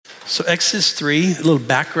So Exodus 3, a little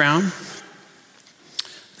background.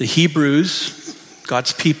 The Hebrews,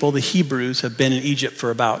 God's people, the Hebrews, have been in Egypt for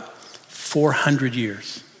about 400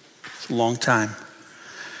 years. It's a long time.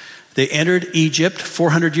 They entered Egypt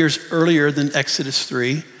 400 years earlier than Exodus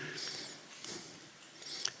 3.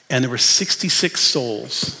 And there were 66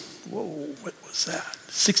 souls. Whoa, what was that?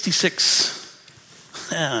 66.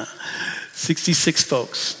 66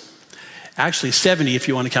 folks. Actually 70 if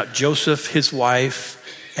you want to count Joseph, his wife,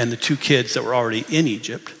 and the 2 kids that were already in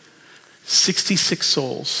Egypt. 66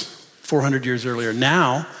 souls 400 years earlier.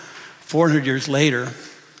 Now, 400 years later,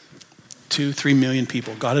 2-3 million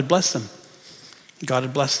people. God had blessed them. God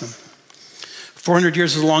had blessed them. 400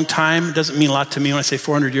 years is a long time. It doesn't mean a lot to me when I say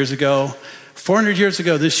 400 years ago. 400 years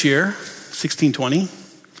ago this year, 1620,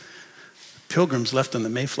 pilgrims left on the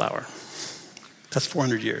Mayflower. That's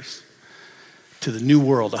 400 years. To the New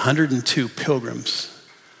World, 102 pilgrims.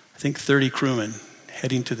 I think 30 crewmen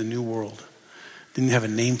heading to the New World. Didn't have a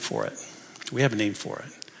name for it. We have a name for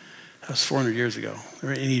it. That was 400 years ago. They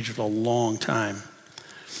were in Egypt a long time.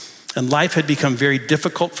 And life had become very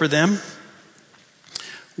difficult for them.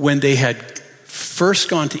 When they had first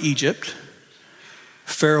gone to Egypt,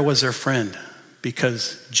 Pharaoh was their friend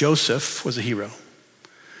because Joseph was a hero.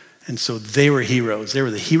 And so they were heroes. They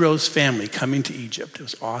were the heroes' family coming to Egypt. It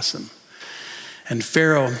was awesome. And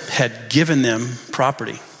Pharaoh had given them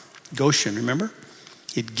property. Goshen, remember?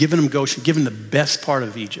 He'd given them Goshen, given the best part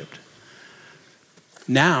of Egypt.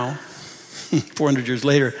 Now, 400 years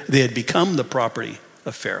later, they had become the property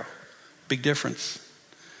of Pharaoh. Big difference.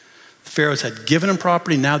 The Pharaohs had given them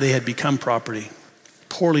property, now they had become property.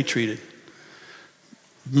 Poorly treated.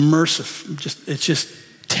 Merciful. It's just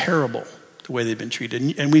terrible the way they've been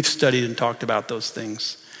treated. And we've studied and talked about those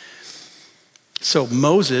things. So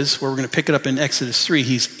Moses, where we're going to pick it up in Exodus 3,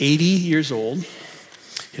 he's 80 years old.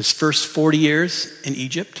 His first 40 years in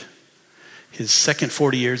Egypt. His second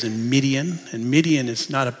 40 years in Midian. And Midian is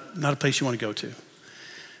not a place you want to go to.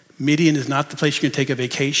 Midian is not the place you can take a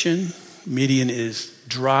vacation. Midian is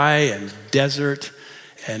dry and desert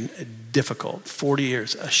and difficult. 40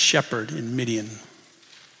 years, a shepherd in Midian.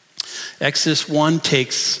 Exodus 1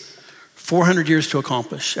 takes 400 years to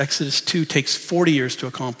accomplish. Exodus 2 takes 40 years to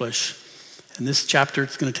accomplish. And this chapter,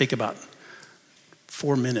 it's going to take about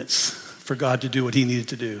 4 minutes for God to do what he needed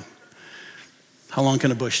to do. How long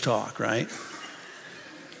can a bush talk, right?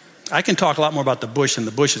 I can talk a lot more about the bush than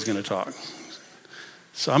the bush is going to talk.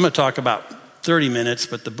 So I'm going to talk about 30 minutes,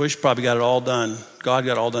 but the bush probably got it all done. God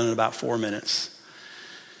got it all done in about 4 minutes.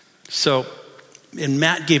 So, and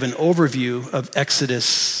Matt gave an overview of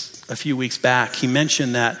Exodus a few weeks back. He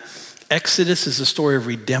mentioned that Exodus is a story of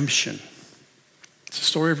redemption. It's a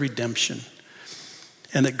story of redemption.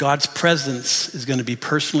 And that God's presence is going to be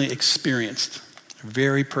personally experienced, a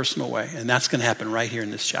very personal way. And that's going to happen right here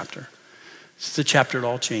in this chapter. It's the chapter it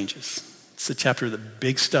all changes. It's the chapter that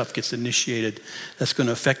big stuff gets initiated that's going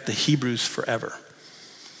to affect the Hebrews forever.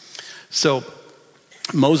 So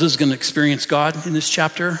Moses is going to experience God in this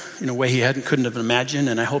chapter in a way he couldn't have imagined,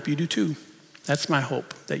 and I hope you do too. That's my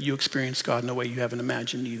hope, that you experience God in a way you haven't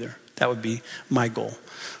imagined either. That would be my goal.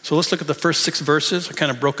 So let's look at the first 6 verses. I kind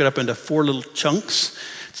of broke it up into 4 little chunks.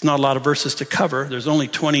 It's not a lot of verses to cover. There's only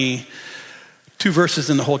 22 verses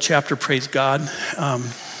in the whole chapter, praise God.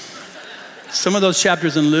 Some of those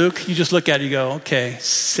chapters in Luke, you just look at it, you go, okay,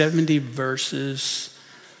 70 verses,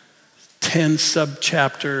 10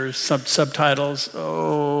 subchapters, subtitles.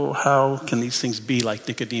 Oh, how can these things be, like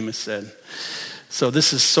Nicodemus said? So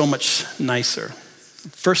this is so much nicer.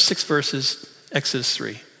 First 6 verses, Exodus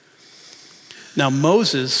 3. Now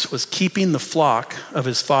Moses was keeping the flock of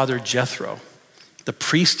his father Jethro, the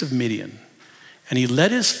priest of Midian, and he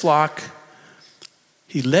led his flock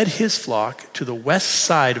to the west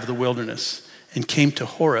side of the wilderness and came to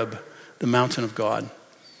Horeb, the mountain of God.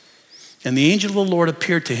 And the angel of the Lord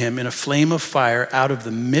appeared to him in a flame of fire out of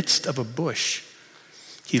the midst of a bush.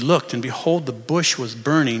 He looked, and behold, the bush was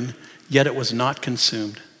burning, yet it was not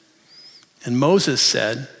consumed. And Moses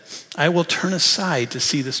said, I will turn aside to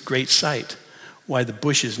see this great sight, why the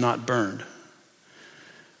bush is not burned.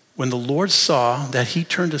 When the Lord saw that he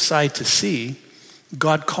turned aside to see,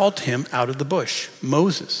 God called to him out of the bush,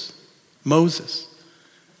 Moses, Moses.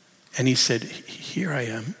 And he said, here I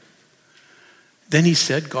am. Then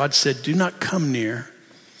God said, do not come near.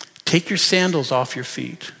 Take your sandals off your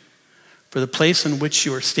feet, for the place on which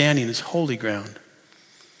you are standing is holy ground.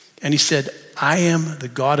 And he said, I am the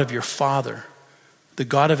God of your father, the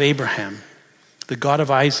God of Abraham, the God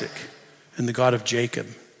of Isaac, and the God of Jacob.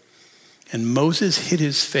 And Moses hid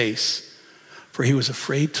his face, for he was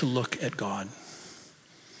afraid to look at God.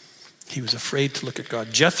 He was afraid to look at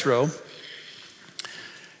God. Jethro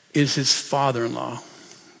is his father-in-law.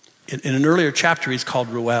 In an earlier chapter, he's called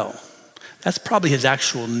Reuel. That's probably his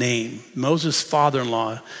actual name. Moses'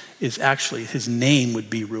 father-in-law is actually, his name would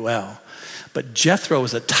be Reuel. But Jethro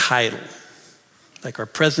is a title. Like our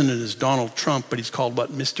president is Donald Trump, but he's called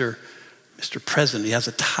what? Mr. President. He has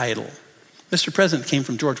a title. Mr. President came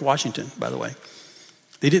from George Washington, by the way.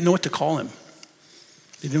 They didn't know what to call him.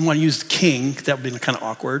 They didn't want to use king. That would be kind of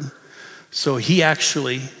awkward. So he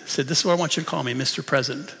actually said, this is what I want you to call me, Mr.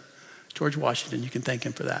 President. George Washington, you can thank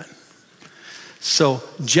him for that. So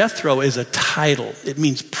Jethro is a title. It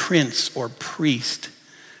means prince or priest.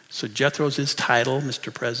 So Jethro's his title,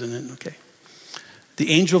 Mr. President, okay.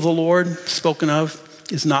 The angel of the Lord spoken of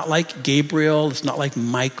is not like Gabriel. It's not like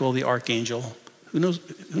Michael, the archangel. Who knows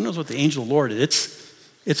what the angel of the Lord is?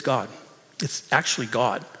 It's God. It's actually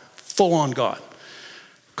God, full-on God,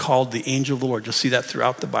 called the angel of the Lord. You'll see that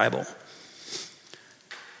throughout the Bible.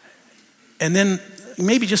 And then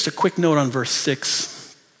maybe just a quick note on verse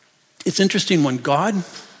 6. It's interesting when God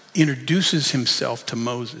introduces himself to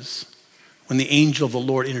Moses, when the angel of the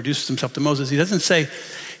Lord introduces himself to Moses, he doesn't say,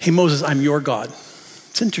 hey, Moses, I'm your God.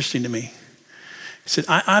 It's interesting to me. He said,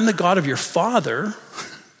 I'm the God of your father,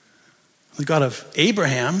 the God of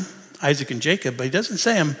Abraham, Isaac, and Jacob, but he doesn't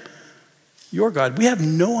say I'm your God. We have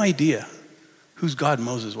no idea whose God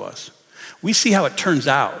Moses was. We see how it turns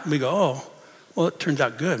out. We go, oh, well, it turns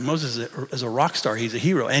out good. Moses is a rock star. He's a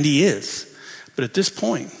hero, and he is. But at this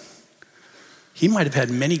point, he might have had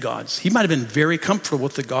many gods. He might have been very comfortable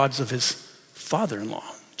with the gods of his father-in-law,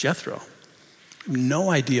 Jethro. No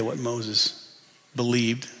idea what Moses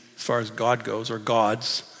believed as far as God goes, or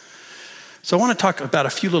gods. So I want to talk about a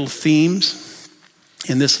few little themes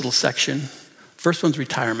in this little section. First one's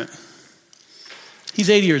retirement. He's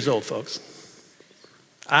 80 years old, folks.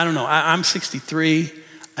 I don't know. I'm 63.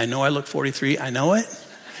 I know I look 43. I know it.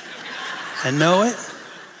 I know it.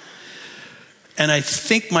 And I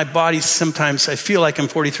think my body sometimes, I feel like I'm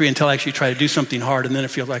 43 until I actually try to do something hard, and then it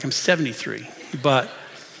feels like I'm 73. But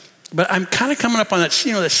I'm kind of coming up on that,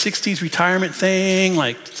 that 60s retirement thing,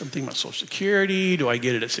 like something about Social Security. Do I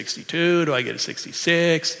get it at 62? Do I get it at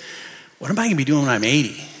 66? What am I going to be doing when I'm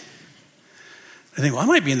 80? I think, well, I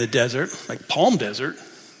might be in the desert, like Palm Desert,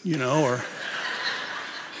 or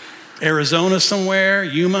Arizona somewhere,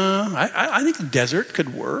 Yuma. I think the desert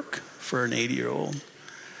could work for an 80-year-old.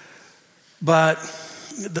 But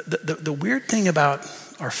the weird thing about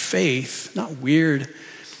our faith, not weird,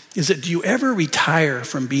 is that do you ever retire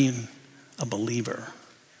from being a believer?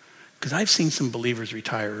 Because I've seen some believers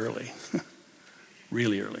retire early,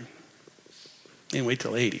 really early. They didn't wait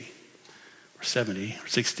till 80 or 70 or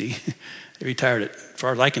 60. They retired at, as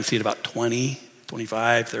far as I can see, at about 20,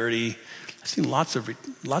 25, 30. I've seen lots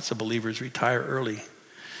of believers retire early.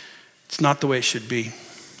 It's not the way it should be.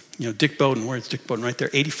 Dick Bowden, where's Dick Bowden? Right there,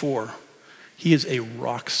 84. He is a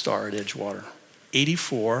rock star at Edgewater.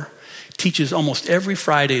 84, teaches almost every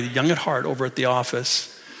Friday, the Young at Heart over at the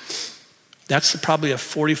office. That's probably a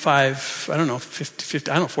 45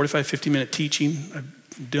 50-minute teaching. I'm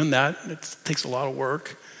doing that. It takes a lot of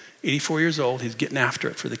work. 84 years old, he's getting after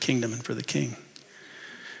it for the kingdom and for the king.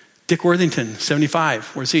 Dick Worthington,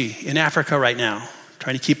 75, where's he? In Africa right now,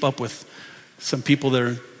 trying to keep up with some people that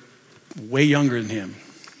are way younger than him,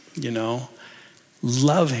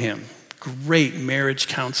 Love him. Great marriage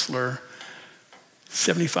counselor.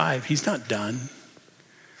 75, he's not done.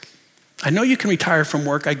 I know you can retire from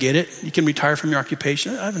work, I get it. You can retire from your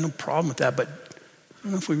occupation. I have no problem with that, but I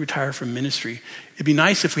don't know if we retire from ministry. It'd be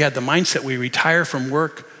nice if we had the mindset we retire from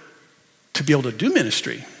work to be able to do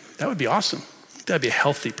ministry. That would be awesome. That'd be a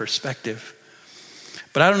healthy perspective.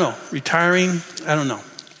 But I don't know, retiring, I don't know.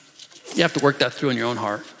 You have to work that through in your own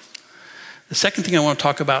heart. The second thing I want to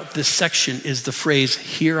talk about this section is the phrase,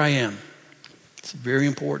 here I am. It's very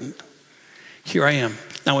important. Here I am.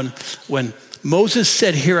 Now, when Moses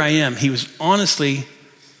said, here I am, he was honestly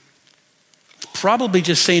probably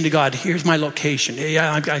just saying to God, here's my location.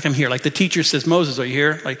 Yeah, I'm here. Like the teacher says, Moses, are you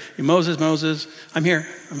here? Like, hey, Moses, I'm here.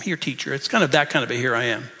 I'm here, teacher. It's kind of that kind of a here I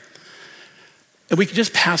am. And we could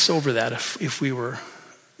just pass over that if we were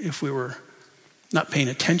not paying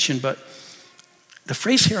attention. But the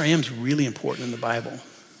phrase here I am is really important in the Bible.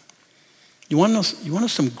 You want to know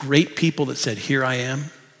some great people that said, here I am?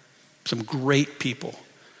 Some great people.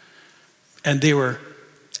 And they were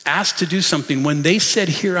asked to do something. When they said,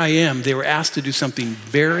 here I am, they were asked to do something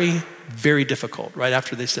very, very difficult right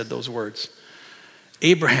after they said those words.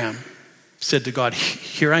 Abraham said to God,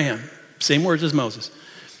 here I am. Same words as Moses.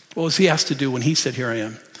 What was he asked to do when he said, here I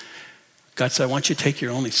am? God said, I want you to take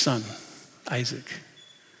your only son, Isaac,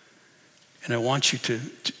 and I want you to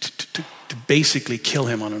basically kill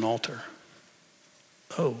him on an altar.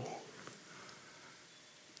 Oh.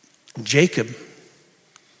 Jacob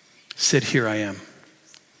said, here I am.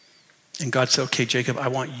 And God said, okay, Jacob, I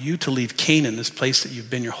want you to leave Canaan, this place that you've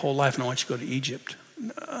been your whole life, and I want you to go to Egypt.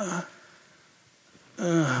 I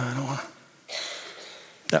don't want.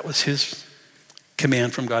 That was his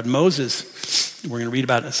command from God. Moses, we're going to read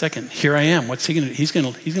about it in a second. Here I am. What's he going to do? He's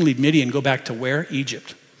going to leave Midian and go back to where?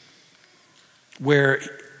 Egypt. Where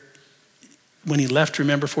when he left,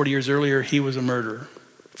 remember 40 years earlier, he was a murderer.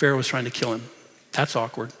 Pharaoh was trying to kill him. That's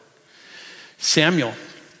awkward. Samuel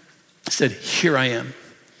said, here I am.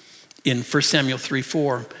 In 1 Samuel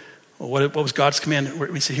 3:4, what was God's command?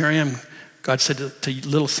 He said, here I am. God said to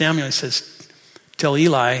little Samuel, he says, tell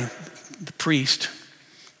Eli, the priest,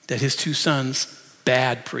 that his two sons,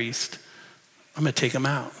 bad priest, I'm going to take them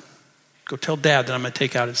out. Go tell dad that I'm going to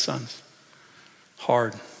take out his sons.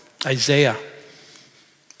 Hard. Isaiah,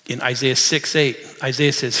 in Isaiah 6:8,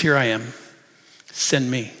 Isaiah says, here I am, send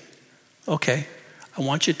me. Okay, I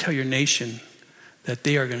want you to tell your nation that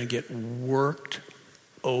they are going to get worked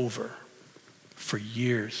over for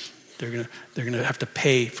years. They're going to have to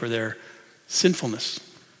pay for their sinfulness.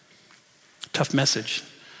 Tough message.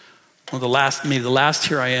 Maybe the last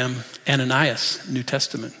here I am, Ananias, New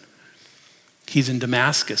Testament. He's in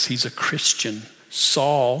Damascus. He's a Christian.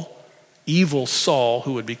 Saul, evil Saul,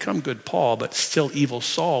 who would become good Paul, but still evil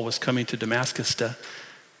Saul was coming to Damascus to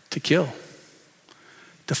kill.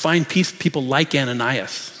 To find people like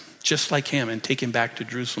Ananias, just like him, and take him back to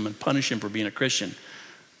Jerusalem and punish him for being a Christian.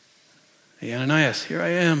 Hey, Ananias, here I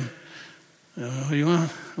am. What do you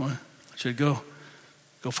want? I want you to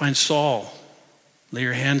go find Saul. Lay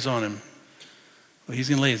your hands on him. Well, he's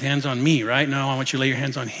going to lay his hands on me, right? No, I want you to lay your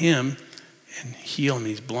hands on him and heal him.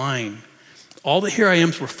 He's blind. All the here I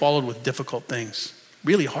ams were followed with difficult things,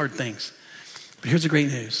 really hard things. But here's the great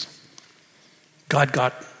news. God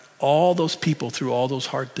got all those people through all those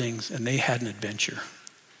hard things, and they had an adventure.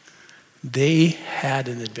 They had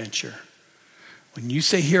an adventure. When you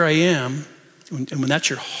say, here I am, and when that's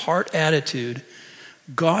your heart attitude,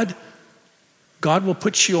 God will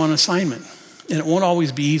put you on assignment. And it won't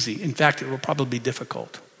always be easy. In fact, it will probably be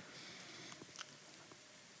difficult.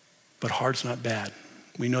 But hard's not bad.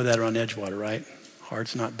 We know that around Edgewater, right?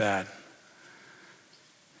 Hard's not bad.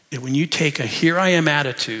 When you take a here I am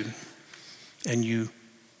attitude and you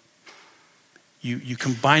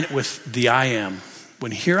combine it with the I am.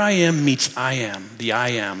 When here I am meets I am, the I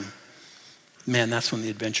am, man, that's when the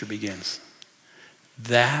adventure begins.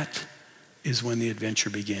 That is when the adventure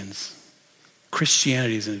begins.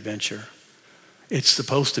 Christianity is an adventure. It's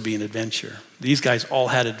supposed to be an adventure. These guys all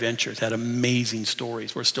had adventures, had amazing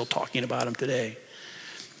stories. We're still talking about them today.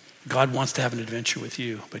 God wants to have an adventure with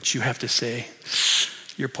you, but you have to say,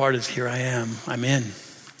 your part is here I am. I'm in.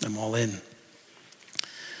 I'm all in.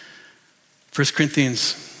 1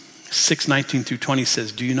 Corinthians 6:19 through 20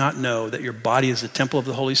 says, do you not know that your body is the temple of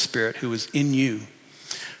the Holy Spirit who is in you,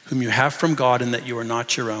 whom you have from God, and that you are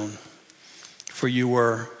not your own? For you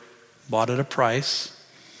were bought at a price.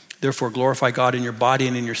 Therefore glorify God in your body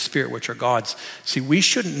and in your spirit, which are God's. See, we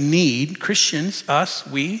shouldn't need, Christians, us,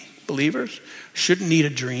 we, believers, shouldn't need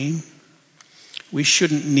a dream. We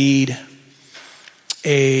shouldn't need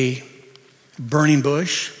a burning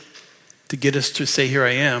bush to get us to say, here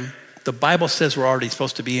I am. The Bible says we're already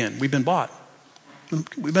supposed to be in. We've been bought.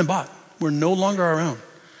 We've been bought. We're no longer our own.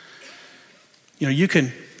 You know, you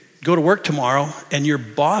can go to work tomorrow and your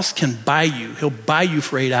boss can buy you. He'll buy you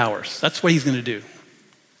for 8 hours. That's what he's going to do.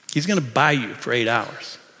 He's going to buy you for 8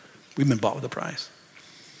 hours. We've been bought with a price.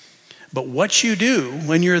 But what you do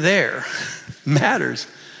when you're there matters.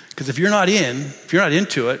 Because if you're not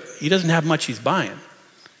into it, he doesn't have much he's buying.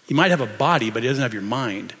 He might have a body, but he doesn't have your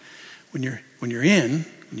mind. When you're in,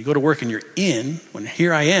 when you go to work and you're in, when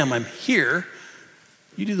here I am, I'm here,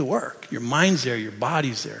 you do the work. Your mind's there, your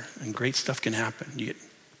body's there, and great stuff can happen. You get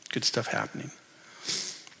good stuff happening.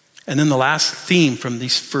 And then the last theme from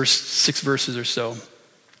these first 6 verses or so,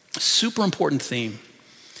 super important theme.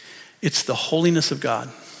 It's the holiness of God.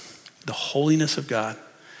 The holiness of God.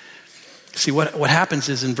 See, what happens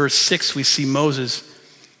is in verse 6, we see Moses,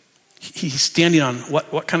 he's standing on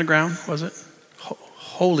what kind of ground was it?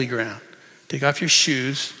 Holy ground. Take off your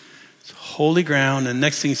shoes. It's holy ground. And the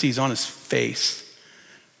next thing you see, he's on his face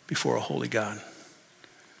before a holy God.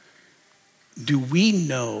 Do we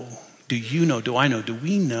know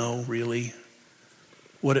really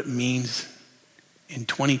what it means in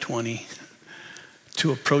 2020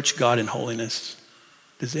 to approach God in holiness?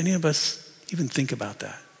 Does any of us even think about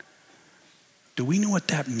that? Do we know what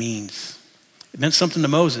that means? It meant something to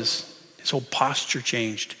Moses. His whole posture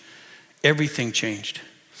changed. Everything changed.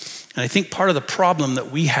 And I think part of the problem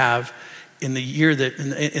that we have in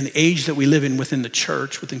the age that we live in within the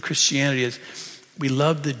church, within Christianity, is we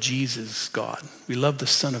love the Jesus God. We love the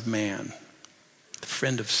Son of Man, the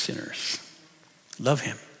friend of sinners. Love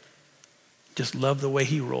him. Just love the way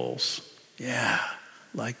he rolls. Yeah,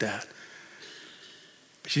 like that.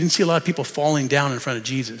 But you didn't see a lot of people falling down in front of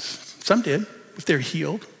Jesus. Some did, if they're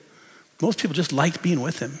healed. Most people just liked being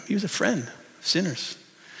with him. He was a friend of sinners.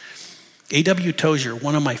 A.W. Tozier,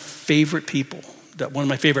 one of my favorite people, one of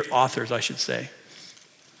my favorite authors, I should say.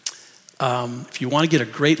 If you want to get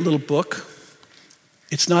a great little book,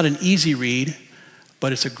 it's not an easy read,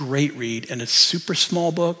 but it's a great read, and it's a super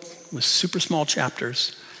small book with super small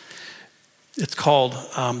chapters. It's called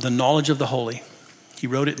The Knowledge of the Holy. He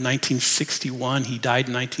wrote it in 1961. He died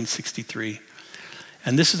in 1963.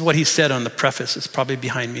 And this is what he said on the preface. It's probably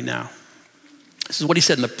behind me now. This is what he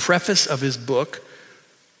said in the preface of his book,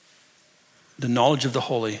 The Knowledge of the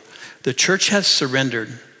Holy. The church has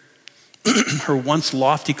surrendered her once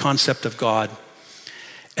lofty concept of God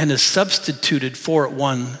and has substituted for it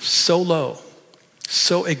one so low,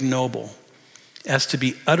 so ignoble, as to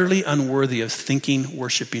be utterly unworthy of thinking,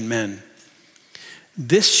 worshiping men.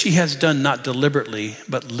 This she has done not deliberately,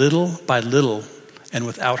 but little by little and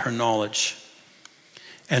without her knowledge.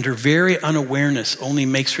 And her very unawareness only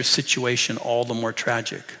makes her situation all the more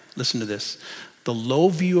tragic. Listen to this. The low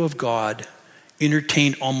view of God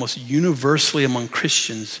entertained almost universally among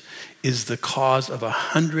Christians is the cause of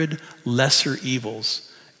 100 lesser evils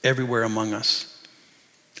everywhere among us.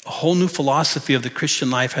 A whole new philosophy of the Christian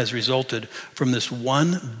life has resulted from this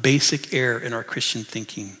one basic error in our Christian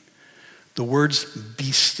thinking. The words,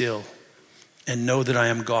 "be still and know that I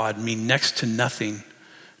am God," mean next to nothing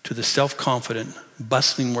to the self-confident,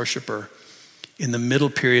 bustling worshiper in the middle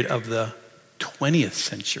period of the 20th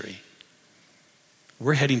century.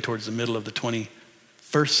 We're heading towards the middle of the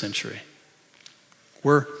 21st century.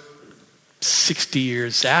 We're 60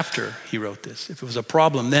 years after he wrote this. If it was a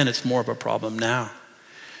problem then, it's more of a problem now.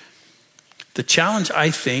 The challenge, I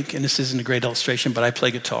think, and this isn't a great illustration, but I play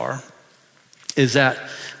guitar, is that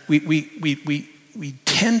we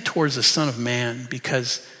tend towards the Son of Man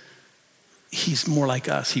because he's more like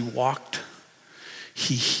us. He walked,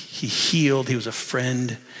 he healed, he was a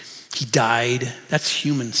friend, he died. That's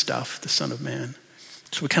human stuff, the Son of Man.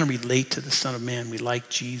 So we kind of relate to the Son of Man. We like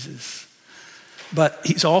Jesus. But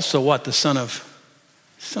he's also what? The Son of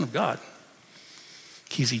God.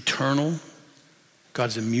 He's eternal.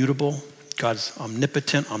 God's immutable. God's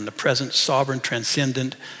omnipotent, omnipresent, sovereign,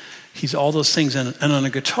 transcendent. He's all those things. And on a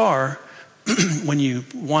guitar, when you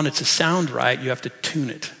want it to sound right, you have to tune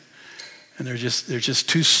it. And there's just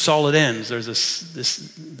two solid ends. There's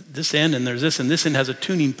this end, and there's this, and this end has a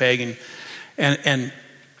tuning peg. And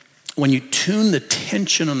when you tune the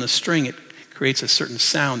tension on the string, it creates a certain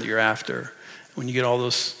sound that you're after. When you get all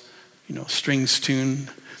those, strings tuned,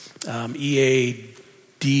 E, A,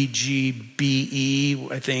 D, G, B, E,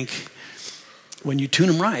 I think, when you tune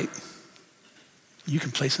them right, you can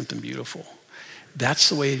play something beautiful. That's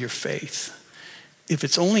the way of your faith. If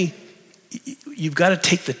it's only, you've got to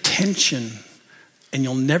take the tension, and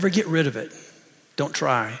you'll never get rid of it. Don't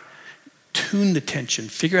try. Tune the tension.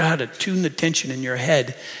 Figure out how to tune the tension in your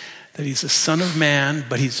head that he's the Son of Man,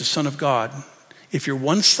 but he's the Son of God. If you're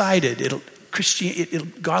one-sided,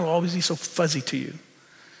 God will always be so fuzzy to you.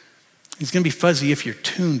 He's going to be fuzzy if you're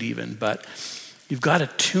tuned even, but you've got to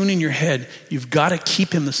tune in your head. You've got to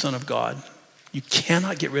keep him the Son of God. You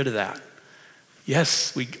cannot get rid of that.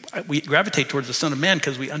 Yes, we gravitate towards the Son of Man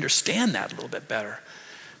because we understand that a little bit better.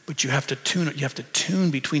 But you have to tune it. You have to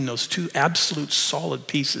tune between those two absolute solid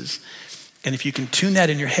pieces. And if you can tune that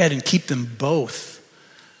in your head and keep them both,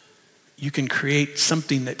 you can create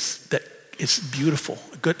something that is beautiful,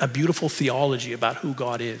 a beautiful theology about who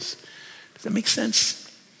God is. Does that make sense?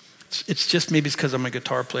 It's just, maybe it's because I'm a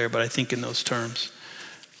guitar player, but I think in those terms.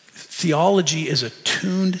 Theology is a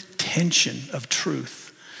tuned tension of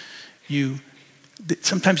truth.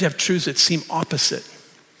 Sometimes you have truths that seem opposite,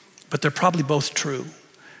 but they're probably both true.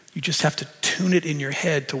 You just have to tune it in your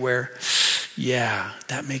head to where, yeah,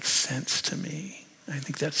 that makes sense to me. I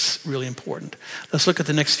think that's really important. Let's look at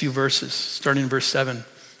the next few verses, starting in verse 7.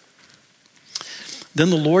 Then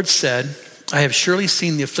the Lord said, I have surely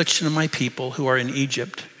seen the affliction of my people who are in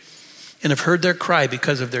Egypt, and have heard their cry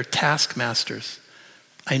because of their taskmasters.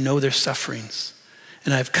 I know their sufferings,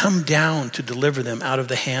 and I have come down to deliver them out of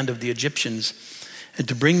the hand of the Egyptians, and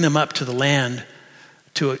to bring them up to the land,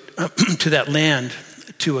 to that land,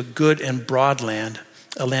 to a good and broad land,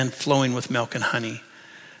 a land flowing with milk and honey,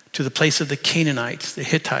 to the place of the Canaanites, the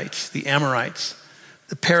Hittites, the Amorites,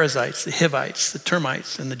 the Perizzites, the Hivites, the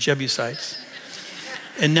Termites, and the Jebusites.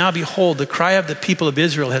 And now behold, the cry of the people of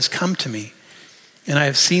Israel has come to me, and I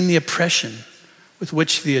have seen the oppression with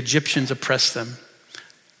which the Egyptians oppress them.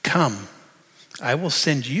 Come, I will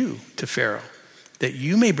send you to Pharaoh, that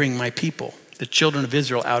you may bring my people, the children of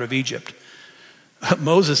Israel, out of Egypt.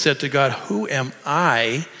 Moses said to God, who am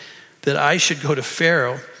I that I should go to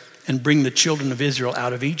Pharaoh and bring the children of Israel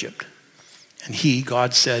out of Egypt? And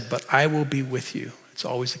God said, but I will be with you. It's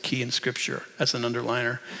always a key in Scripture as an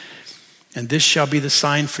underliner. And this shall be the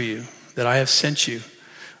sign for you that I have sent you.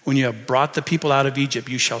 When you have brought the people out of Egypt,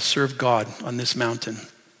 you shall serve God on this mountain.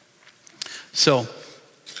 So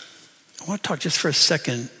I want to talk just for a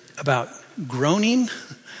second about groaning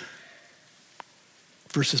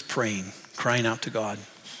versus praying, crying out to God.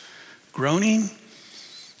 Groaning,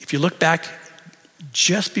 if you look back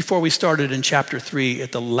just before we started in chapter 3,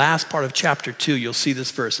 at the last part of chapter 2, you'll see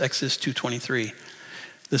this verse, Exodus 2:23.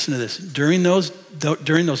 Listen to this. During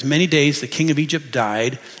those many days, the king of Egypt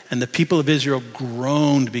died, and the people of Israel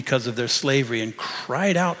groaned because of their slavery and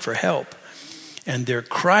cried out for help. And their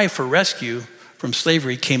cry for rescue from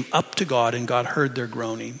slavery came up to God, and God heard their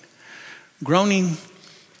groaning. Groaning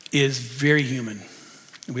is very human.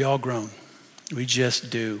 We all groan. We just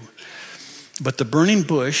do. But the burning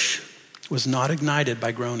bush was not ignited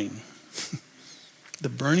by groaning. The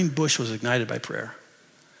burning bush was ignited by prayer.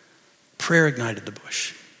 Prayer ignited the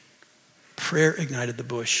bush. Prayer ignited the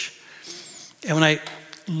bush. And when I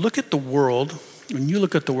look at the world, when you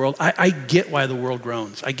look at the world, I get why the world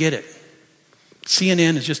groans. I get it.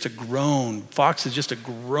 CNN is just a groan. Fox is just a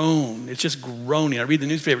groan. It's just groaning. I read the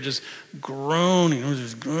newspaper, just groaning. It's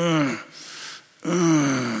just,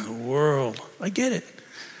 the world. I get it.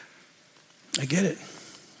 I get it.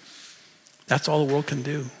 That's all the world can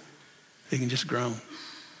do. They can just groan.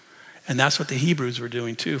 And that's what the Hebrews were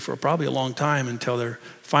doing too for probably a long time until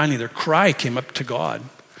finally their cry came up to God.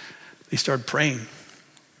 They started praying.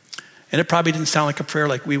 And it probably didn't sound like a prayer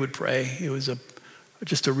like we would pray. It was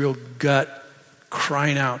just a real gut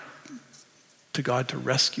crying out to God to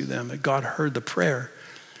rescue them. And God heard the prayer.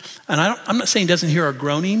 And I'm not saying he doesn't hear our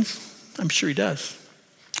groanings. I'm sure he does.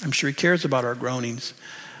 I'm sure he cares about our groanings.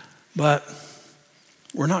 But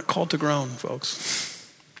we're not called to groan,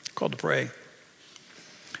 folks. We're called to pray.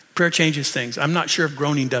 Prayer changes things. I'm not sure if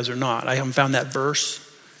groaning does or not. I haven't found that verse.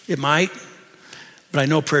 It might, but I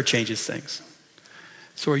know prayer changes things.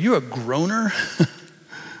 So are you a groaner?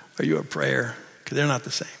 Are you a prayer? Because they're not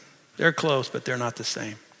the same. They're close, but they're not the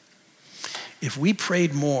same. If we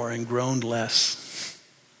prayed more and groaned less,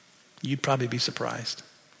 you'd probably be surprised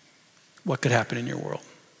what could happen in your world.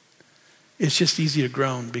 It's just easy to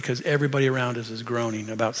groan because everybody around us is groaning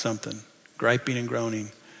about something, griping and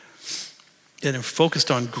groaning. And if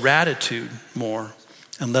focused on gratitude more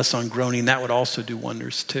and less on groaning, that would also do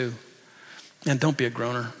wonders too. And don't be a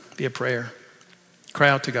groaner, be a prayer. Cry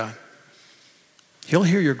out to God. He'll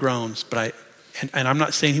hear your groans, but I'm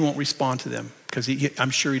not saying he won't respond to them because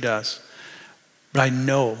I'm sure he does. But I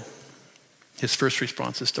know his first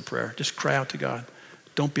response is to prayer. Just cry out to God.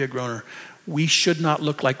 Don't be a groaner. We should not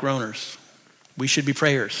look like groaners. We should be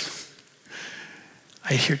prayers.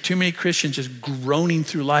 I hear too many Christians just groaning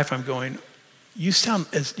through life. I'm going, you sound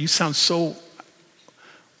so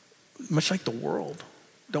much like the world.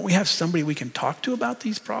 Don't we have somebody we can talk to about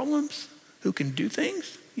these problems? Who can do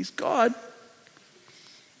things? He's God.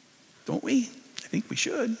 Don't we? I think we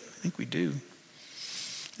should. I think we do.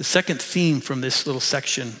 The second theme from this little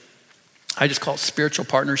section, I just call it spiritual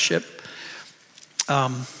partnership.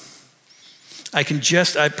 I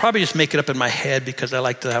probably just make it up in my head because I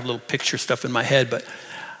like to have little picture stuff in my head, but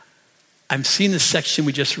I'm seeing this section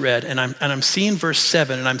we just read, and I'm seeing verse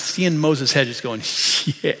 7, and I'm seeing Moses' head just going,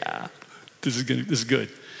 yeah, this is good.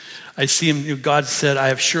 I see him, God said, I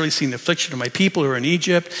have surely seen the affliction of my people who are in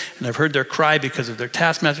Egypt, and I've heard their cry because of their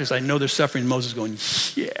taskmasters. I know they're suffering. Moses going,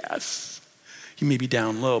 yes. He may be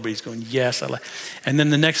down low, but he's going, yes. And then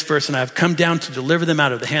the next verse, and I have come down to deliver them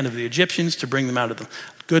out of the hand of the Egyptians, to bring them out of the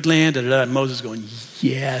good land. And Moses going,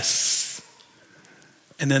 yes.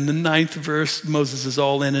 And then the 9th verse, Moses is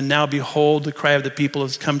all in. And now behold, the cry of the people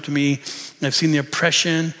has come to me, and I've seen the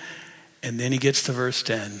oppression. And then he gets to verse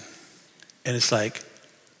 10. And it's like,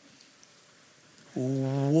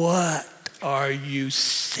 what are you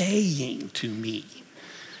saying to me?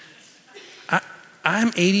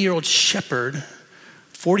 I'm 80-year-old shepherd.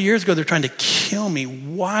 40 years ago, they're trying to kill me.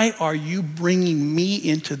 Why are you bringing me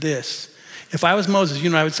into this? If I was Moses, you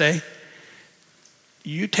know what I would say?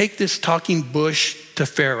 You take this talking bush to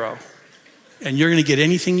Pharaoh, and you're going to get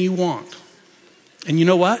anything you want. And you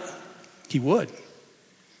know what? He would.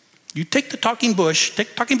 You take the talking bush,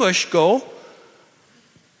 go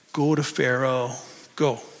to Pharaoh,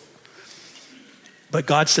 go. But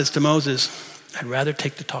God says to Moses, I'd rather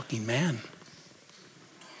take the talking man.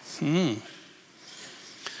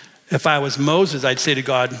 If I was Moses, I'd say to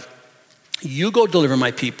God, you go deliver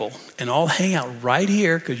my people, and I'll hang out right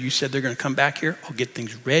here because you said they're going to come back here. I'll get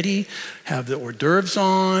things ready, have the hors d'oeuvres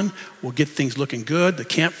on. We'll get things looking good. The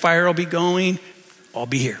campfire will be going. I'll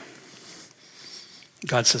be here.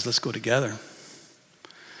 God says, let's go together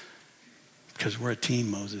because we're a team,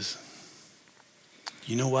 Moses.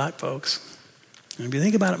 You know what, folks? And if you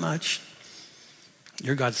think about it much,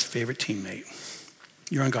 you're God's favorite teammate.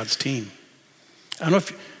 You're on God's team. I don't know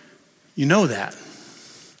if you know that.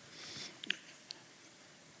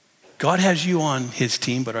 God has you on his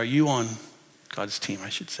team, but are you on God's team, I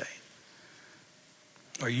should say?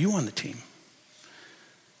 Are you on the team?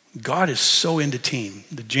 God is so into team.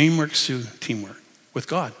 The dream works through teamwork with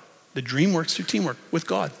God. The dream works through teamwork with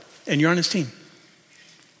God. And you're on his team.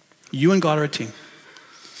 You and God are a team.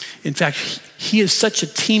 In fact, he is such a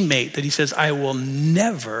teammate that he says, I will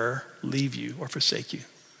never leave you or forsake you.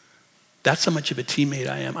 That's how much of a teammate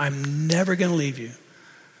I am. I'm never going to leave you.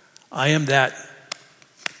 I am that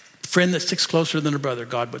friend that sticks closer than a brother,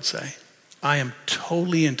 God would say. I am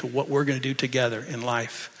totally into what we're going to do together in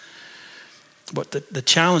life. But the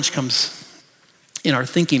challenge comes in our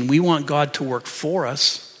thinking. We want God to work for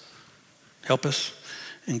us, help us.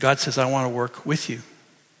 And God says, I want to work with you.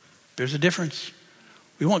 There's a difference.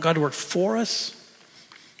 We want God to work for us.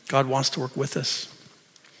 God wants to work with us.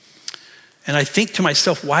 And I think to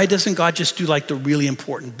myself, why doesn't God just do like the really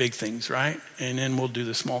important big things, right? And then we'll do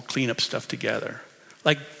the small cleanup stuff together.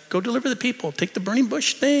 Like, go deliver the people. Take the burning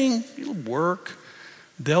bush thing. It'll work.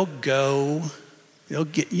 They'll go. They'll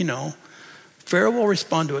get, Pharaoh will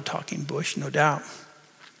respond to a talking bush, no doubt.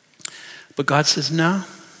 But God says, no.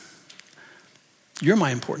 You're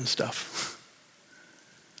my important stuff.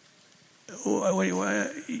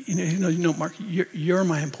 Mark, you're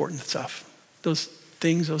my important stuff. Those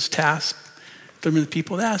things, those tasks, delivering the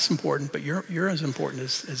people, that's important, but you're as important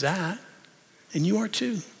as that. And you are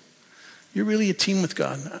too. You're really a team with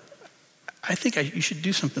God. I think you should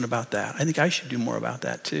do something about that. I think I should do more about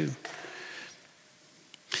that too.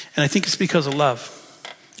 And I think it's because of love.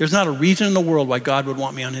 There's not a reason in the world why God would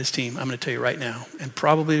want me on his team. I'm going to tell you right now. And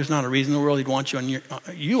probably there's not a reason in the world he'd want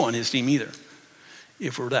you on his team either.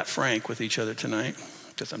 If we're that frank with each other tonight,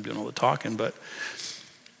 because I'm doing all the talking. But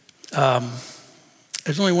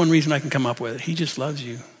there's only one reason I can come up with it. He just loves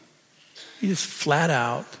you. He just flat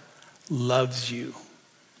out loves you.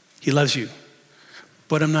 He loves you.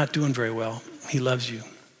 But I'm not doing very well. He loves you.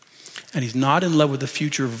 And he's not in love with the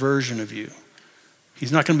future version of you.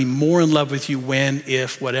 He's not going to be more in love with you when,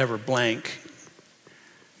 if, whatever, blank.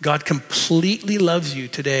 God completely loves you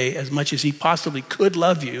today as much as he possibly could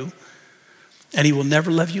love you, and he will never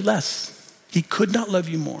love you less. He could not love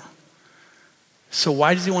you more. So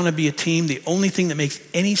why does he want to be a team? The only thing that makes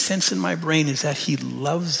any sense in my brain is that he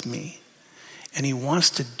loves me, and he wants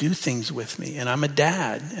to do things with me. And I'm a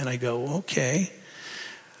dad, and I go, okay.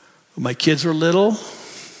 When my kids were little,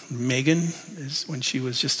 Megan is when she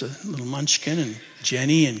was just a little munchkin, and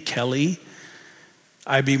Jenny and Kelly.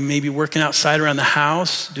 I'd be maybe working outside around the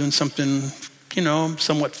house, doing something,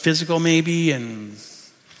 somewhat physical maybe, and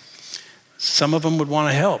some of them would want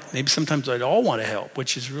to help. Maybe sometimes I'd all want to help,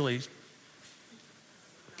 which is really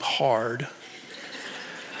hard.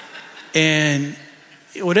 And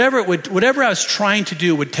whatever I was trying to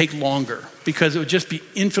do would take longer because it would just be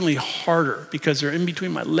infinitely harder because they're in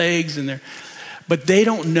between my legs but they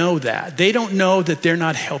don't know that. They don't know that they're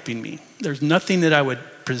not helping me. There's nothing that I would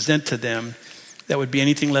present to them that would be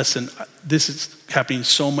anything less than this is happening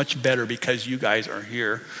so much better because you guys are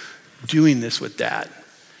here doing this with Dad.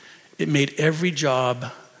 It made every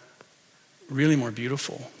job really more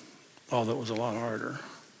beautiful, although it was a lot harder.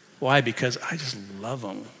 Why? Because I just love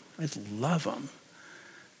them. I just love them.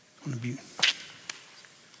 I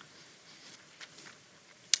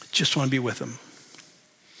just want to be with them.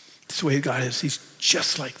 That's the way God is. He's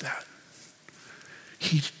just like that.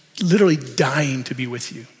 He's literally dying to be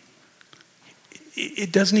with you.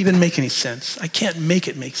 It doesn't even make any sense. I can't make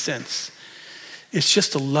it make sense. It's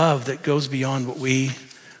just a love that goes beyond what we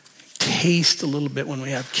taste a little bit when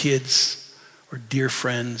we have kids or dear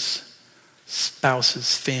friends,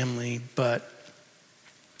 spouses, family, but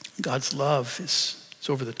God's love is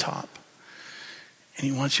over the top. And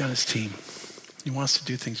he wants you on his team. He wants to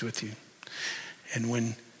do things with you. And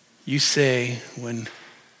when you say, when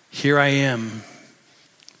here I am,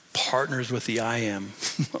 partners with the I am,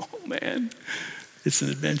 oh man, it's an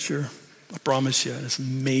adventure. I promise you, it's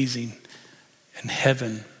amazing. And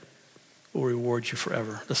heaven will reward you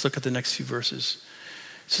forever. Let's look at the next few verses.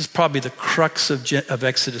 This is probably the crux of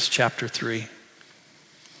Exodus chapter 3.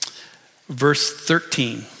 verse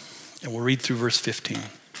 13, and we'll read through verse 15.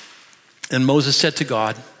 And Moses said to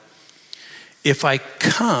God, if I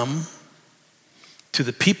come to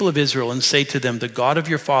the people of Israel and say to them, the God of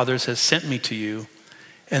your fathers has sent me to you,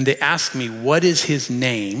 and they ask me, what is his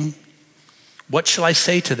name? What shall I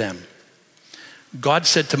say to them? God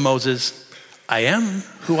said to Moses, I am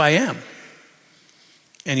who I am.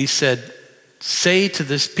 And he said, say to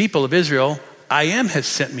this people of Israel, I am has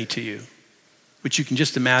sent me to you. Which you can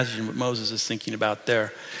just imagine what Moses is thinking about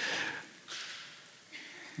there.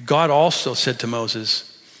 God also said to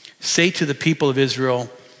Moses, say to the people of Israel,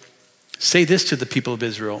 say this to the people of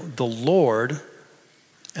Israel, the Lord,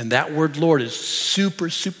 and that word Lord is super,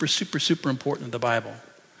 super, super, super important in the Bible.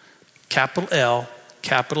 Capital L,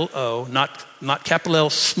 capital O, not capital L,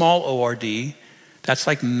 small O-R-D. That's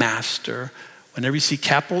like master. Whenever you see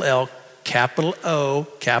capital L, capital O,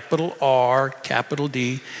 capital R, capital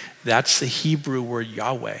D, that's the Hebrew word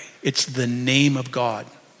Yahweh. It's the name of God.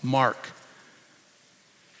 Mark,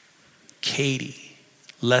 Katie,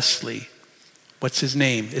 Leslie. What's his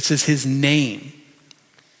name? It says his name.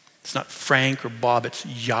 It's not Frank or Bob, it's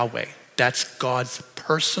Yahweh. That's God's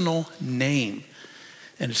personal name.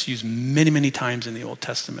 And it's used many, many times in the Old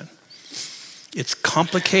Testament. It's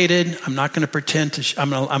complicated. I'm not going to pretend to,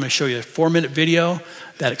 I'm going to show you a 4-minute video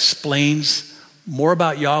that explains more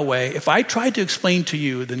about Yahweh. If I tried to explain to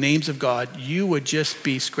you the names of God, you would just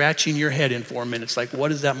be scratching your head in 4 minutes. Like,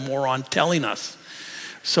 what is that moron telling us?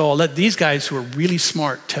 So I'll let these guys who are really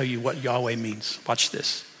smart tell you what Yahweh means. Watch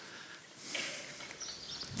this.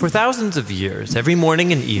 For thousands of years, every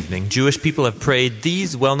morning and evening, Jewish people have prayed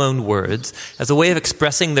these well-known words as a way of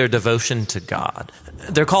expressing their devotion to God.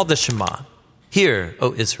 They're called the Shema. Hear,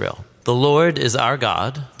 O Israel, the Lord is our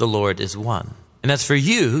God, the Lord is one. And as for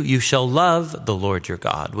you, you shall love the Lord your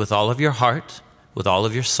God with all of your heart, with all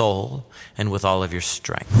of your soul, and with all of your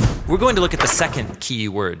strength. We're going to look at the second key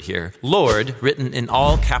word here. Lord, written in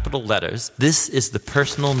all capital letters. This is the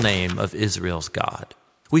personal name of Israel's God.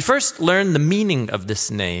 We first learn the meaning of this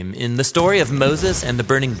name in the story of Moses and the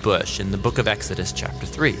burning bush in the book of Exodus chapter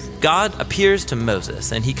 3. God appears to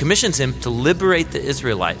Moses and he commissions him to liberate the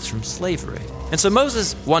Israelites from slavery. And so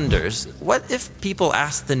Moses wonders, what if people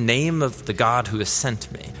ask the name of the God who has sent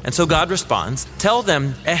me? And so God responds, tell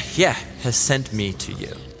them, Ehyeh has sent me to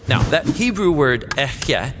you. Now, that Hebrew word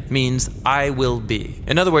Ehyeh means I will be.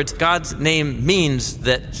 In other words, God's name means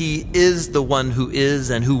that he is the one who is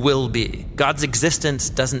and who will be. God's existence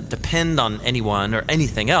doesn't depend on anyone or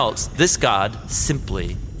anything else. This God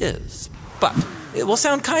simply is. But it will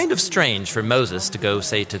sound kind of strange for Moses to go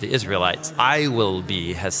say to the Israelites, I will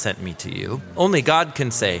be has sent me to you. Only God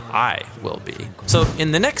can say, I will be. So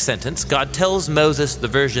in the next sentence, God tells Moses the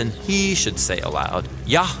version he should say aloud,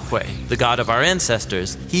 Yahweh, the God of our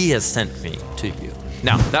ancestors, he has sent me to you.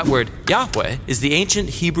 Now, that word Yahweh is the ancient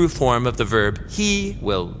Hebrew form of the verb he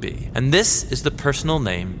will be. And this is the personal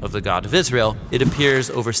name of the God of Israel. It appears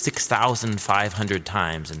over 6,500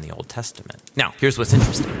 times in the Old Testament. Now, here's what's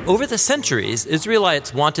interesting. Over the centuries,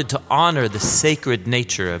 Israelites wanted to honor the sacred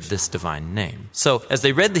nature of this divine name. So, as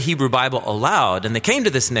they read the Hebrew Bible aloud and they came to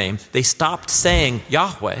this name, they stopped saying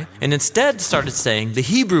Yahweh and instead started saying the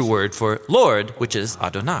Hebrew word for Lord, which is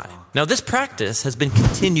Adonai. Now, this practice has been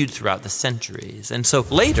continued throughout the centuries, and so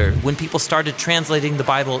later, when people started translating the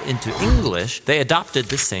Bible into English, they adopted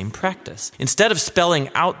the same practice. Instead of spelling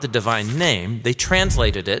out the divine name, they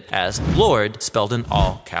translated it as Lord, spelled in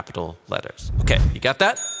all capital letters. Okay, you got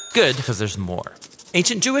that? Good, because there's more.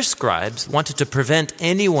 Ancient Jewish scribes wanted to prevent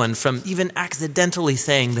anyone from even accidentally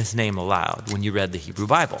saying this name aloud when you read the Hebrew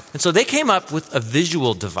Bible. And so they came up with a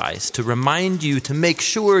visual device to remind you to make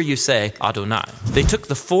sure you say Adonai. They took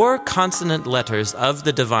the 4 consonant letters of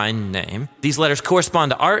the divine name. These letters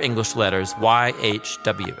correspond to our English letters,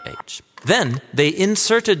 YHWH. Then they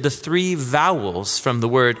inserted the 3 vowels from the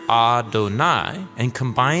word Adonai and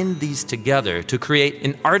combined these together to create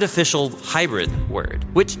an artificial hybrid word,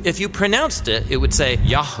 which if you pronounced it, it would say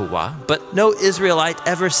Yahuwah, but no Israelite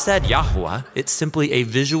ever said Yahuwah. It's simply a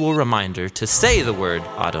visual reminder to say the word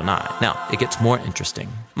Adonai. Now, it gets more interesting.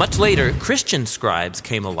 Much later, Christian scribes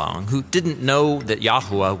came along who didn't know that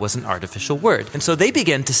Yahuwah was an artificial word, and so they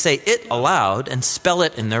began to say it aloud and spell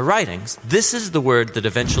it in their writings. This is the word that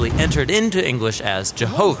eventually entered into English as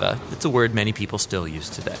Jehovah. It's a word many people still use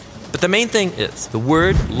today. But the main thing is, the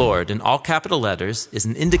word Lord in all capital letters is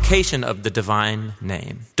an indication of the divine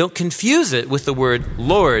name. Don't confuse it with the word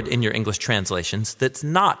Lord in your English translations that's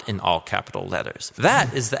not in all capital letters.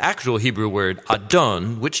 That is the actual Hebrew word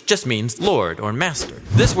Adon, which just means Lord or master.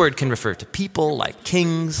 This word can refer to people like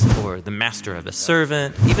kings or the master of a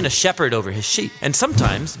servant, even a shepherd over his sheep. And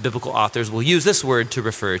sometimes biblical authors will use this word to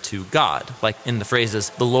refer to God, like in the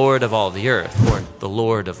phrases, the Lord of all the earth, or the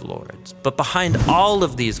Lord of lords. But behind all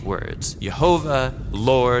of these words, Jehovah,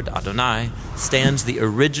 Lord, Adonai, stands the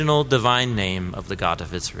original divine name of the God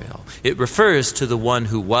of Israel. It refers to the one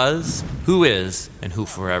who was, who is, and who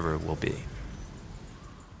forever will be.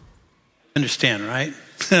 Understand, right?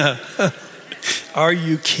 Are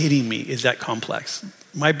you kidding me? Is that complex?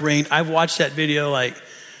 My brain, I've watched that video like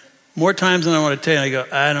more times than I want to tell you. I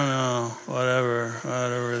go, I don't know,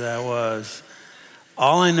 whatever that was.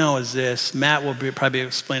 All I know is this. Matt will probably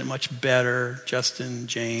explain it much better, Justin,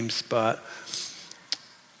 James, but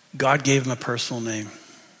God gave him a personal name.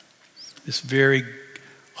 This very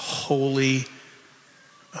holy,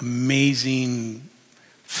 amazing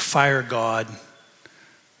fire God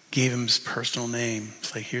gave him his personal name.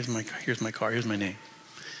 It's like, here's my car, here's my name.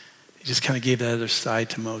 He just kind of gave that other side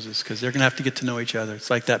to Moses because they're going to have to get to know each other. It's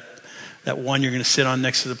like that one you're going to sit on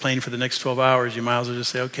next to the plane for the next 12 hours. You might as well just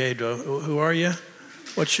say, okay, who are you?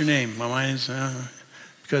 What's your name? My name's,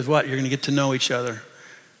 because what? You're going to get to know each other.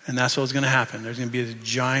 And that's what's going to happen. There's going to be a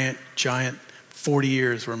giant 40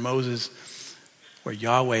 years where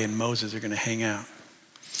Yahweh and Moses are going to hang out.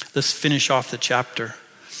 Let's finish off the chapter.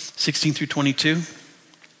 16 through 22.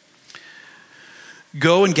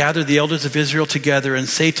 Go and gather the elders of Israel together and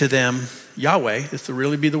say to them, Yahweh, this will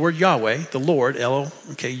really be the word Yahweh, the Lord,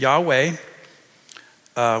 Yahweh,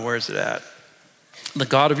 where is it at? The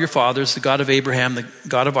God of your fathers, the God of Abraham, the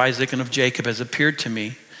God of Isaac and of Jacob has appeared to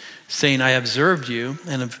me, saying, I observed you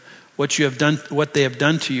and of what you have done, what they have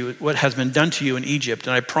done to you, what has been done to you in Egypt.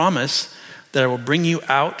 And I promise that I will bring you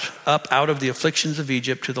up out of the afflictions of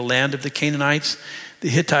Egypt to the land of the Canaanites, the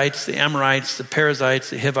Hittites, the Amorites, the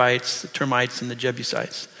Perizzites, the Hivites, the Termites, and the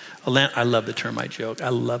Jebusites. I love the termite joke. I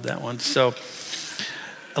love that one. So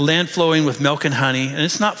a land flowing with milk and honey, and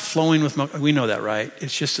it's not flowing with milk. We know that, right?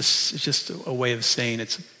 It's just a way of saying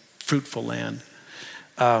it's a fruitful land.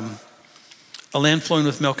 A land flowing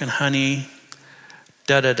with milk and honey,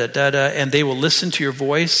 and they will listen to your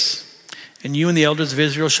voice. And you and the elders of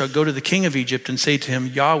Israel shall go to the king of Egypt and say to him,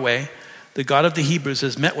 Yahweh, the God of the Hebrews,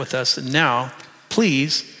 has met with us. And now,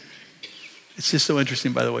 please, it's just so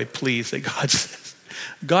interesting, by the way, please, that God says.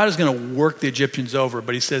 God is going to work the Egyptians over,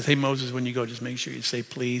 but he says, hey, Moses, when you go, just make sure you say,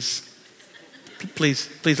 please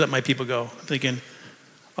let my people go. I'm thinking,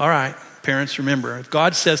 all right, parents, remember, if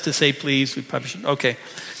God says to say please, we probably should, okay.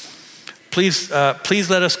 Please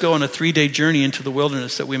let us go on a 3-day journey into the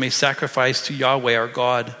wilderness that we may sacrifice to Yahweh our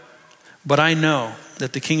God. But I know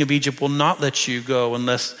that the king of Egypt will not let you go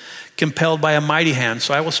unless compelled by a mighty hand.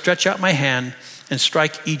 So I will stretch out my hand and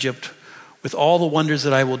strike Egypt with all the wonders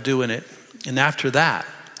that I will do in it. And after that,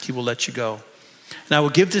 he will let you go. And I will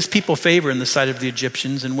give this people favor in the sight of the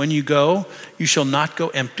Egyptians. And when you go, you shall not go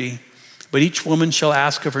empty. But each woman shall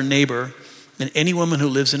ask of her neighbor and any woman who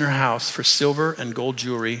lives in her house for silver and gold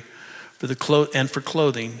jewelry for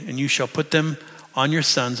clothing. And you shall put them on your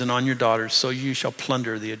sons and on your daughters. So you shall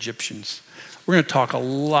plunder the Egyptians. We're going to talk a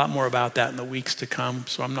lot more about that in the weeks to come.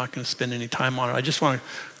 So I'm not going to spend any time on it. I just want to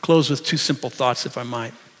close with 2 simple thoughts, if I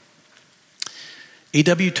might.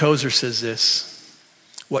 A.W. Tozer says this,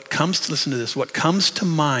 what comes to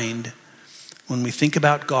mind when we think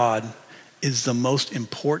about God is the most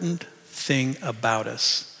important thing about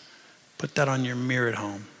us. Put that on your mirror at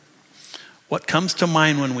home. What comes to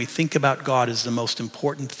mind when we think about God is the most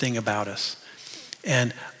important thing about us.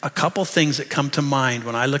 And a couple things that come to mind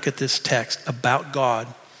when I look at this text about God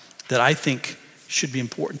that I think should be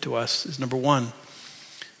important to us is number one,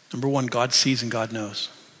 God sees and God knows.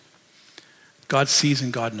 God sees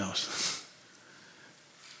and God knows.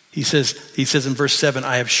 He says in verse 7,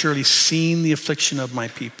 I have surely seen the affliction of my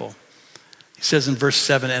people. He says in verse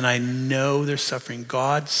 7, and I know their suffering.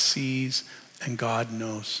 God sees and God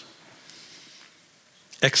knows.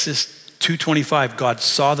 Exodus 2:25, God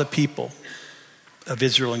saw the people of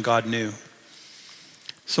Israel and God knew.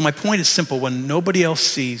 So my point is simple. When nobody else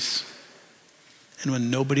sees and when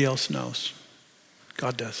nobody else knows,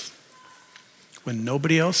 God does. When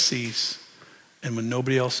nobody else sees and when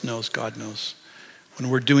nobody else knows, God knows. When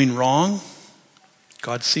we're doing wrong,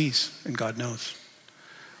 God sees and God knows.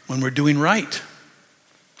 When we're doing right,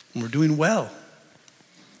 when we're doing well,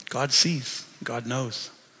 God sees, God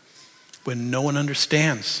knows. When no one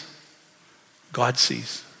understands, God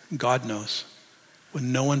sees, God knows.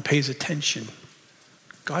 When no one pays attention,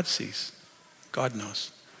 God sees. God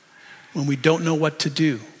knows. When we don't know what to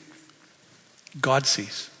do, God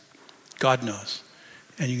sees. God knows.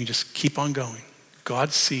 And you can just keep on going.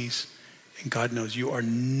 God sees and God knows. You are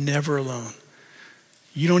never alone.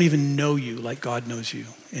 You don't even know you like God knows you,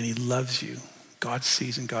 and he loves you. God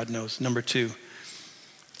sees and God knows. Number 2,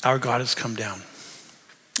 our God has come down.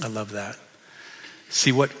 I love that.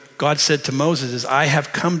 See, what God said to Moses is, I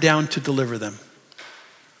have come down to deliver them.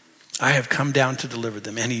 I have come down to deliver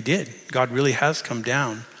them. And he did. God really has come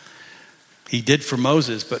down. He did for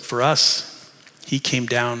Moses, but for us, he came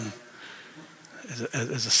down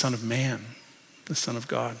as a son of man, the Son of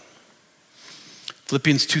God.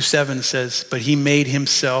 Philippians 2:7 says, but he made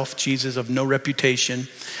himself, Jesus, of no reputation,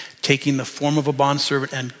 taking the form of a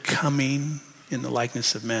bondservant and coming in the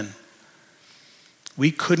likeness of men.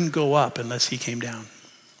 We couldn't go up unless he came down.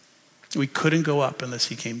 We couldn't go up unless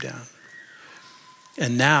he came down.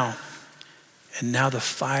 And now the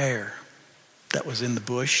fire that was in the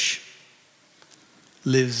bush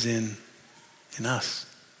lives in us.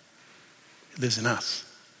 It lives in us.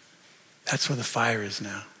 That's where the fire is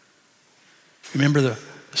now. Remember the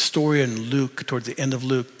story in Luke, towards the end of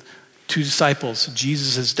Luke, 2 disciples,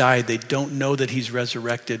 Jesus has died. They don't know that he's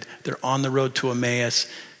resurrected. They're on the road to Emmaus.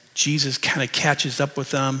 Jesus kind of catches up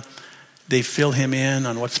with them. They fill him in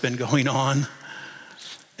on what's been going on.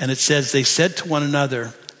 And it says, they said to one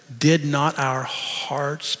another, did not our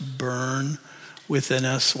hearts burn within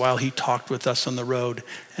us while he talked with us on the road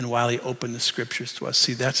and while he opened the scriptures to us?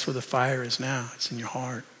 See, that's where the fire is now. It's in your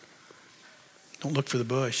heart. Don't look for the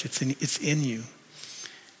bush. It's in you.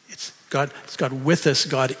 It's God with us,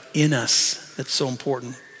 God in us. That's so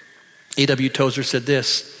important. A.W. Tozer said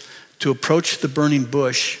this, to approach the burning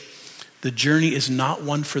bush, the journey is not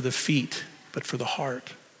one for the feet, but for the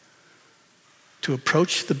heart. To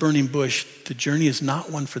approach the burning bush, the journey is not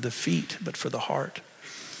one for the feet, but for the heart.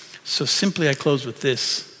 So simply I close with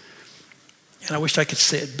this, and I wish I could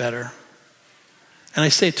say it better. And I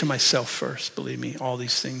say it to myself first, believe me, all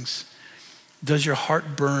these things. Does your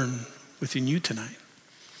heart burn within you tonight?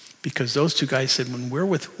 Because those 2 guys said, when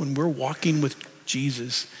we're walking with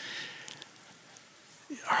Jesus,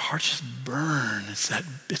 our hearts just burn.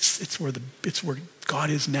 It's where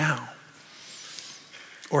God is now.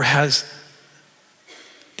 Or has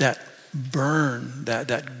that burn,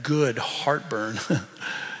 that good heartburn,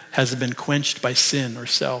 has it been quenched by sin or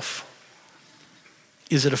self?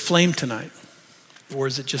 Is it a flame tonight? Or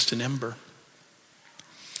is it just an ember?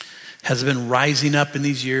 Has it been rising up in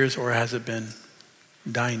these years, or has it been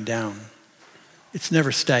dying down? It's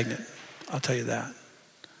never stagnant, I'll tell you that.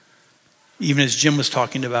 Even as Jim was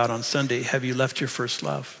talking about on Sunday, have you left your first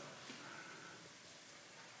love?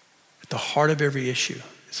 At the heart of every issue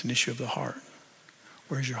is an issue of the heart.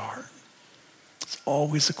 Where's your heart? It's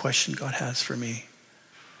always the question God has for me.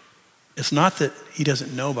 It's not that he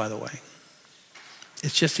doesn't know, by the way.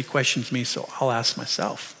 It's just he questions me, so I'll ask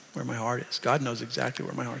myself where my heart is. God knows exactly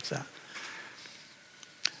where my heart's at.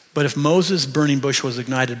 But if Moses' burning bush was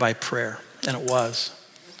ignited by prayer, and it was,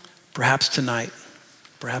 perhaps tonight,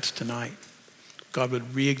 God would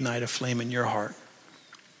reignite a flame in your heart.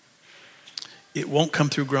 It won't come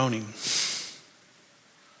through groaning.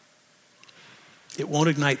 It won't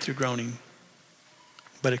ignite through groaning,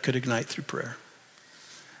 but it could ignite through prayer.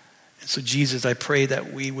 And so, Jesus, I pray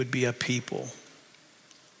that we would be a people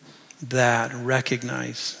that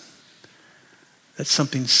recognize that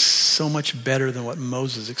something so much better than what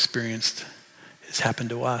Moses experienced has happened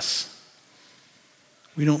to us.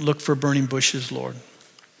 We don't look for burning bushes, Lord,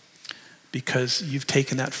 because you've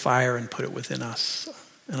taken that fire and put it within us.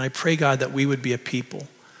 And I pray, God, that we would be a people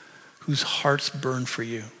whose hearts burn for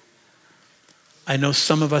you. I know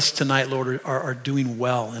some of us tonight, Lord, are doing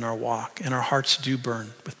well in our walk, and our hearts do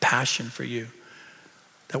burn with passion for you,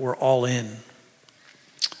 that we're all in.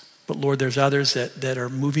 But Lord, there's others that are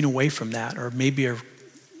moving away from that, or maybe are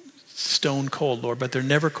stone cold, Lord, but they're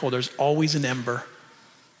never cold. There's always an ember.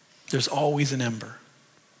 There's always an ember,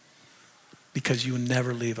 because you will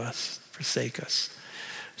never leave us, forsake us.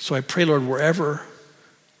 So I pray, Lord, wherever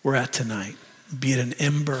we're at tonight, be it an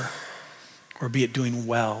ember or be it doing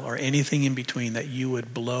well or anything in between, that you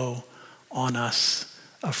would blow on us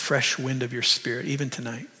a fresh wind of your Spirit, even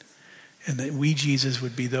tonight. And that we, Jesus,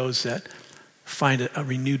 would be those that find a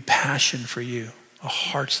renewed passion for you, a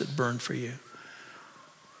hearts that burn for you.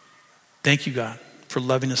 Thank you, God, for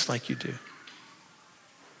loving us like you do.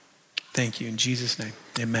 Thank you. In Jesus' name,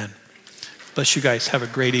 amen. Bless you guys. Have a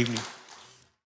great evening.